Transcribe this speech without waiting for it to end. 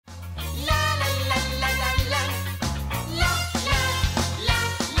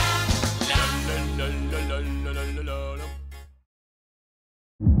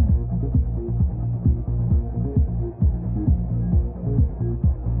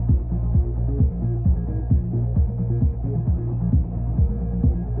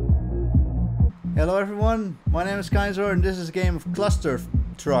Hello everyone, my name is Skynzor and this is a game of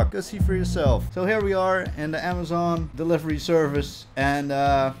Clustertruck. Go see for yourself. So here we are in the Amazon delivery service, and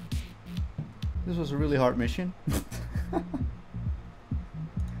this was a really hard mission.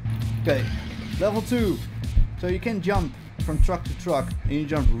 Okay, level 2. So you can jump from truck to truck and you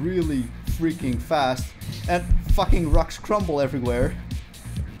jump really freaking fast and fucking rocks crumble everywhere.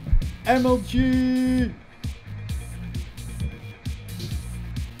 MLG!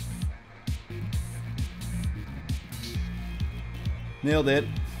 Nailed it.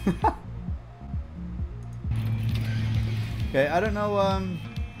 Okay, I don't know,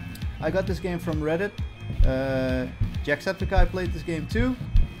 I got this game from Reddit. Jacksepticeye played this game too.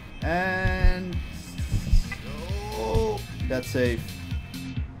 And oh, that's safe.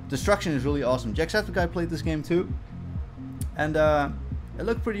 Destruction is really awesome. Jacksepticeye played this game too. And it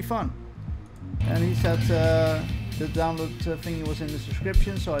looked pretty fun. And he said the download thingy was in the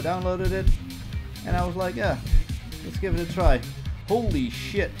description, so I downloaded it. And I was like, yeah, let's give it a try. Holy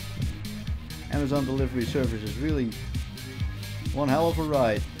shit. Amazon delivery service is really one hell of a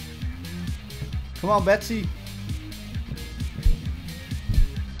ride. Come on, Betsy.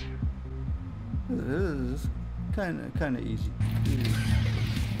 This is kind of easy.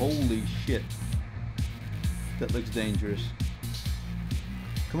 Holy shit. That looks dangerous.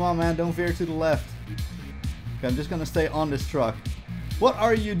 Come on, man, don't veer to the left. Okay, I'm just gonna stay on this truck. What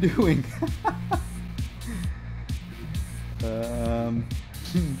are you doing?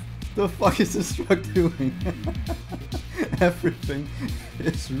 The fuck is this truck doing? Everything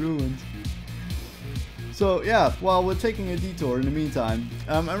is ruined. So yeah, while we're taking a detour in the meantime,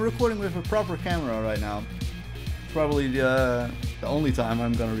 I'm recording with a proper camera right now. Probably the only time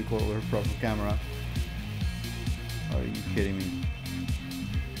I'm gonna record with a proper camera. Are you kidding me?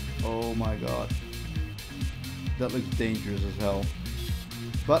 Oh my god. That looks dangerous as hell.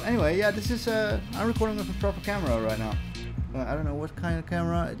 But anyway, yeah, this is I'm recording with a proper camera right now. I don't know what kind of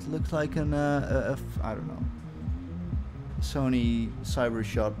camera. It looks like an I don't know, Sony Cyber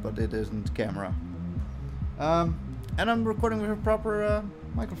Shot, but it isn't camera. And I'm recording with a proper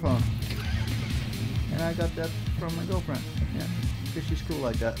microphone. And I got that from my girlfriend. Yeah, because she's cool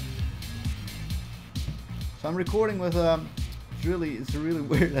like that. So I'm recording with it's a really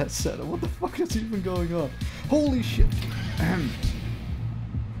weird ass setup. What the fuck is even going on? Holy shit!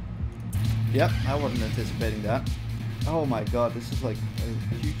 Yep, I wasn't anticipating that. Oh my god, this is like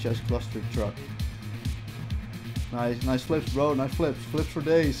a huge ass cluster truck. Nice flips, bro. Nice flips. Flips for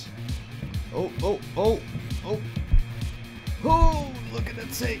days. Oh, look at that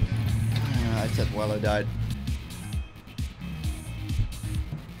thing. I said while I died.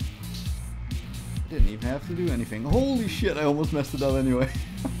 Didn't even have to do anything. Holy shit, I almost messed it up anyway.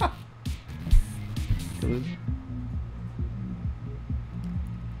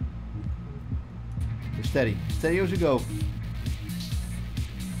 Steady. Steady as you go.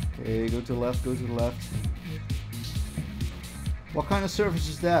 Okay, go to the left, go to the left. What kind of service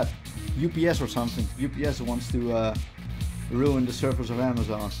is that? UPS or something. UPS wants to ruin the service of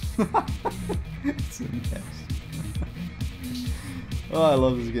Amazon. It's a mess. Oh, I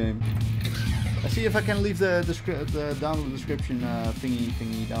love this game. I see if I can leave the download description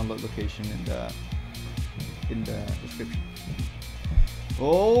thingy download location in the description.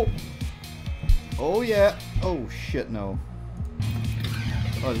 Oh yeah. Oh shit, no.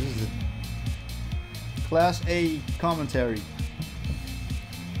 Oh, this is a Class A commentary.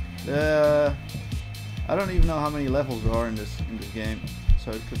 I don't even know how many levels there are in this game, so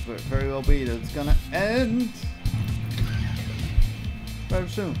it could very well be that it's gonna end very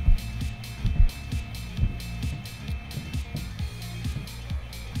soon.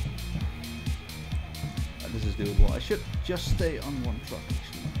 This is doable. I should just stay on one truck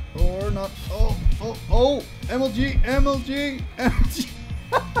actually. Or not. Oh, MLG.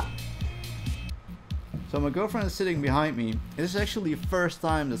 So my girlfriend is sitting behind me. This is actually the first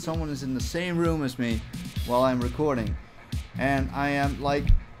time that someone is in the same room as me while I'm recording. And I am like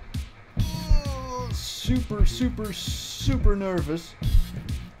super nervous.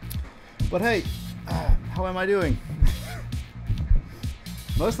 But hey, how am I doing?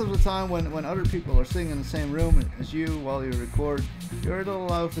 Most of the time when other people are sitting in the same room as you while you record, you're a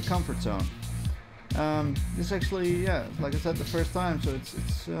little out of the comfort zone. This actually, yeah, like I said, the first time, so it's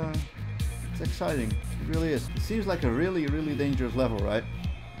exciting. It really is. It seems like a really dangerous level, right?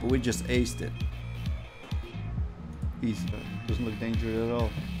 But we just aced it. Easy. Doesn't look dangerous at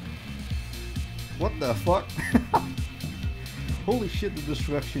all. What the fuck? Holy shit, the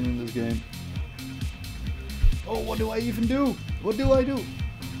destruction in this game. Oh, what do I even do? What do I do?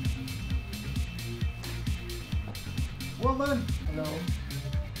 Woman! Hello.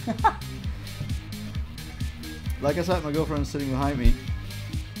 Like I said, my girlfriend is sitting behind me.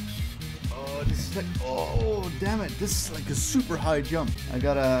 Oh, this is like, oh, damn it. This is like a super high jump. I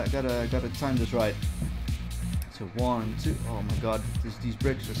gotta time this right. So 1, 2, oh my god, these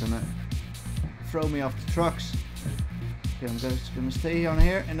bricks are gonna throw me off the trucks. Okay, I'm just gonna stay on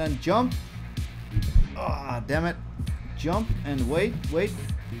here and then jump. Ah, damn it. Jump and wait.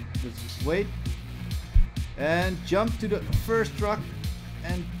 Just wait. And jump to the first truck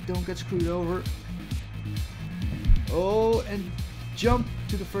and don't get screwed over. Oh, and jump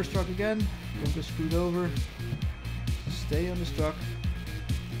to the first truck again. Don't get screwed over. Stay on this truck.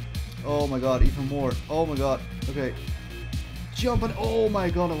 Oh my god, even more. Oh my god. Okay. Jump and oh my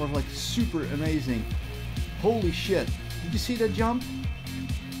god, that was like super amazing. Holy shit. Did you see that jump?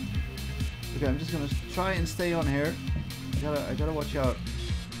 Okay, I'm just gonna try and stay on here. I gotta watch out.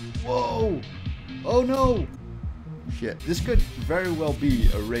 Whoa! Oh no! Shit. This could very well be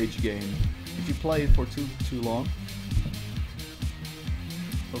a rage game if you play it for too long.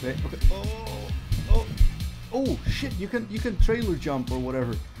 Okay. Oh shit! You can trailer jump or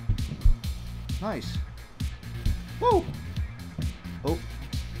whatever. Nice. Whoa!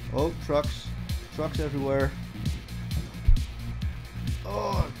 Oh, trucks everywhere.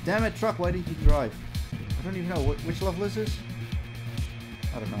 Oh, damn it, truck! Why did you drive? I don't even know which level is this.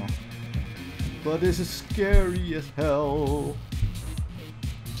 I don't know. But this is scary as hell.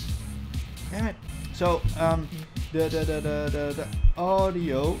 Damn it. So the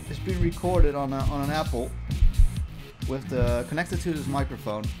audio is being recorded on an Apple with connected to this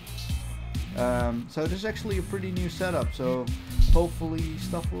microphone. So this is actually a pretty new setup. So hopefully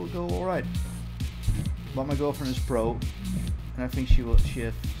stuff will go all right. But my girlfriend is pro, and I think she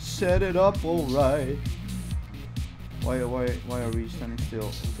has set it up all right. Why are we standing still?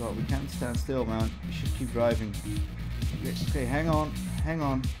 Oh god, we can't stand still, man. We should keep driving. Okay, hang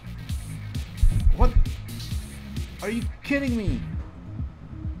on. What? Are you kidding me?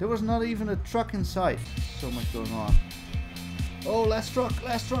 There was not even a truck in sight. So much going on. Oh, last truck.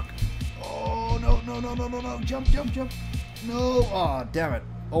 Oh, no. Jump. No. Oh, damn it.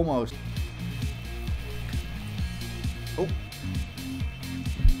 Almost. Oh.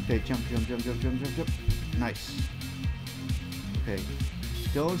 Okay, jump. Nice. Okay.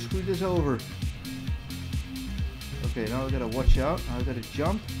 Don't screw this over. Okay, now we gotta watch out. Now we gotta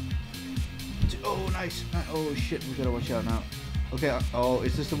jump. Oh, nice. Oh, shit. We gotta watch out now. Okay. Oh,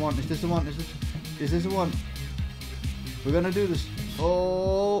 is this the one? Is this the one? We're gonna do this.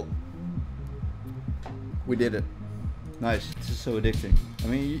 Oh. We did it. Nice. This is so addicting. I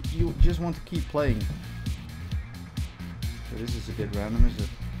mean, you just want to keep playing. So this is a bit random, is it?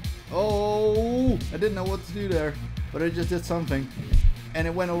 Oh, I didn't know what to do there, but I just did something, and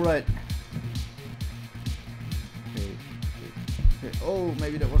it went all right. Okay. Oh,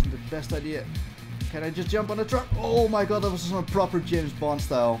 maybe that wasn't the best idea. Can I just jump on the truck? Oh my god, that was some proper James Bond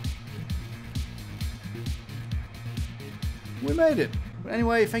style. We made it. But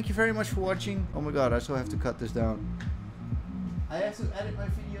anyway, thank you very much for watching. Oh my god, I still have to cut this down. I have to edit my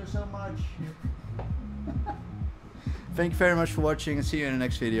video so much. Thank you very much for watching, and see you in the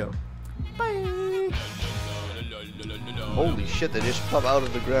next video. Bye! Holy shit, they just pop out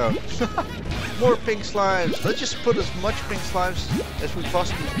of the ground. More pink slimes. Let's just put as much pink slimes as we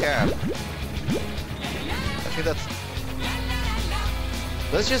possibly can. I think that's...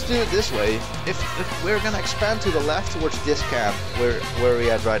 Let's just do it this way. If we're gonna expand to the left towards this camp, where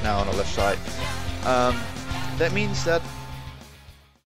we're at right now on the left side, that means that